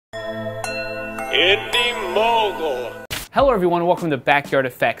Indie Mogul. Hello everyone, welcome to Backyard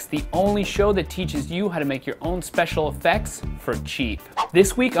Effects, the only show that teaches you how to make your own special effects for cheap.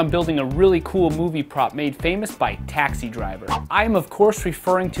 This week I'm building a really cool movie prop made famous by Taxi Driver. I am of course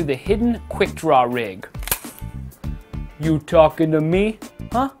referring to the hidden quick draw rig. You talking to me?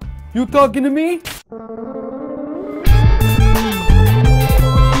 Huh? You talking to me?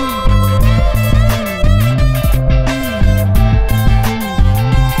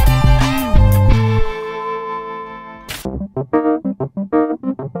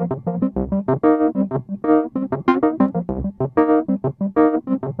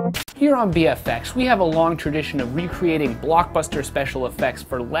 Here on BFX, we have a long tradition of recreating blockbuster special effects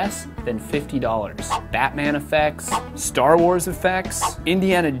for less than $50. Batman effects, Star Wars effects,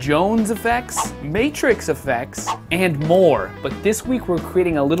 Indiana Jones effects, Matrix effects, and more. But this week we're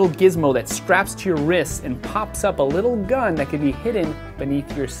creating a little gizmo that straps to your wrists and pops up a little gun that can be hidden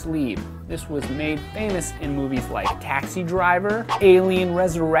beneath your sleeve. This was made famous in movies like Taxi Driver, Alien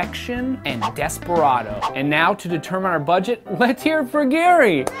Resurrection, and Desperado. And now, to determine our budget, let's hear it for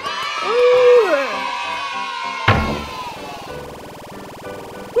Gary! Woo!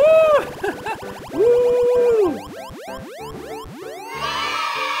 Woo!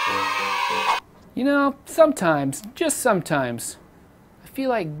 You know, sometimes, just sometimes, I feel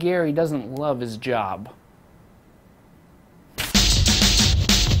like Gary doesn't love his job.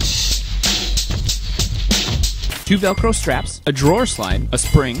 Two Velcro straps, a drawer slide, a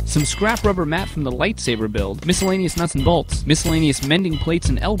spring, some scrap rubber mat from the lightsaber build, miscellaneous nuts and bolts, miscellaneous mending plates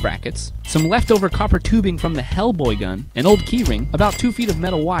and L brackets, some leftover copper tubing from the Hellboy gun, an old keyring, about 2 feet of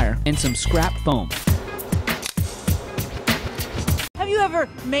metal wire, and some scrap foam. Have you ever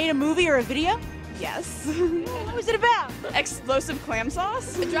made a movie or a video? Yes. What was it about? Explosive clam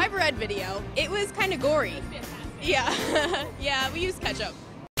sauce? A driver ed video. It was kind of gory. Yeah. Yeah, we used ketchup.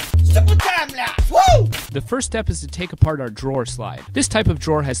 The first step is to take apart our drawer slide. This type of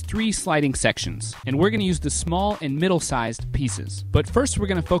drawer has 3 sliding sections, and we're going to use the small and middle-sized pieces. But first we're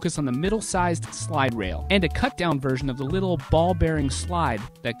going to focus on the middle-sized slide rail, and a cut-down version of the little ball-bearing slide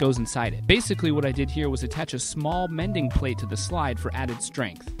that goes inside it. Basically what I did here was attach a small mending plate to the slide for added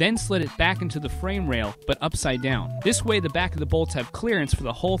strength, then slid it back into the frame rail, but upside down. This way the back of the bolts have clearance for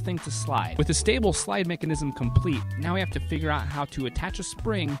the whole thing to slide. With a stable slide mechanism complete, now we have to figure out how to attach a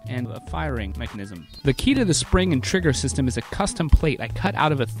spring and a firing mechanism. The key to the spring and trigger system is a custom plate I cut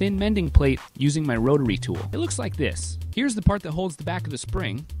out of a thin mending plate using my rotary tool. It looks like this. Here's the part that holds the back of the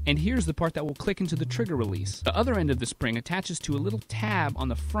spring, and here's the part that will click into the trigger release. The other end of the spring attaches to a little tab on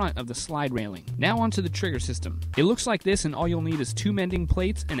the front of the slide railing. Now onto the trigger system. It looks like this, and all you'll need is 2 mending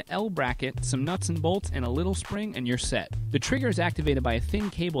plates, an L bracket, some nuts and bolts, and a little spring, and you're set. The trigger is activated by a thin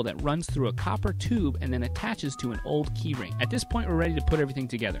cable that runs through a copper tube and then attaches to an old keyring. At this point, we're ready to put everything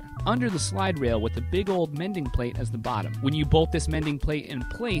together. Under the slide rail with the big old mending plate as the bottom. When you bolt this mending plate in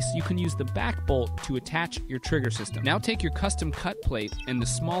place, you can use the back bolt to attach your trigger system. Now take your custom cut plate and the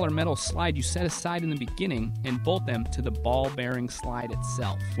smaller metal slide you set aside in the beginning and bolt them to the ball-bearing slide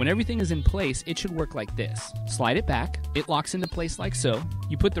itself. When everything is in place, it should work like this. Slide it back, it locks into place like so.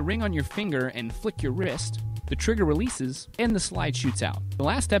 You put the ring on your finger and flick your wrist. The trigger releases, and the slide shoots out. The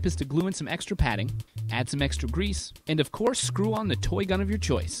last step is to glue in some extra padding, add some extra grease, and of course, screw on the toy gun of your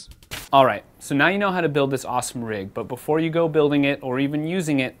choice. Alright, so now you know how to build this awesome rig, but before you go building it or even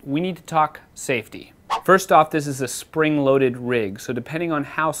using it, we need to talk safety. First off, this is a spring-loaded rig, so depending on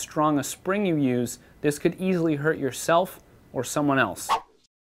how strong a spring you use, this could easily hurt yourself or someone else.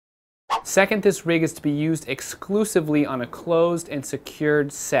 Second, this rig is to be used exclusively on a closed and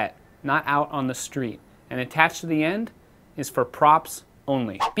secured set, not out on the street. And attached to the end is for props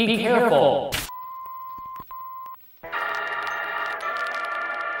only. Be careful!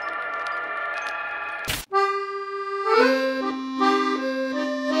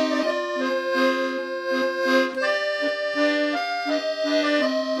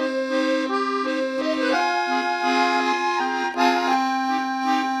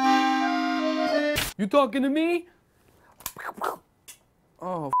 You talking to me?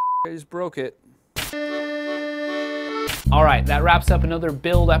 Oh, I just broke it. Alright, that wraps up another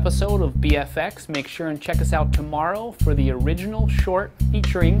build episode of BFX. Make sure and check us out tomorrow for the original short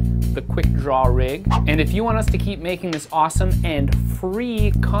featuring the quick draw rig. And if you want us to keep making this awesome and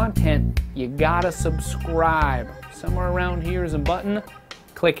free content, you gotta subscribe. Somewhere around here is a button,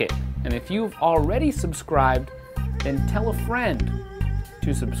 click it. And if you've already subscribed, then tell a friend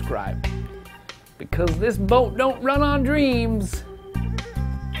to subscribe. Because this boat don't run on dreams.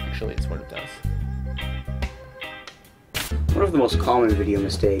 Actually, it sort of does. One of the most common video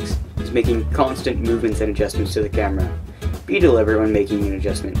mistakes is making constant movements and adjustments to the camera. Be deliberate when making an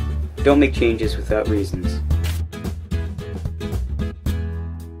adjustment. Don't make changes without reasons.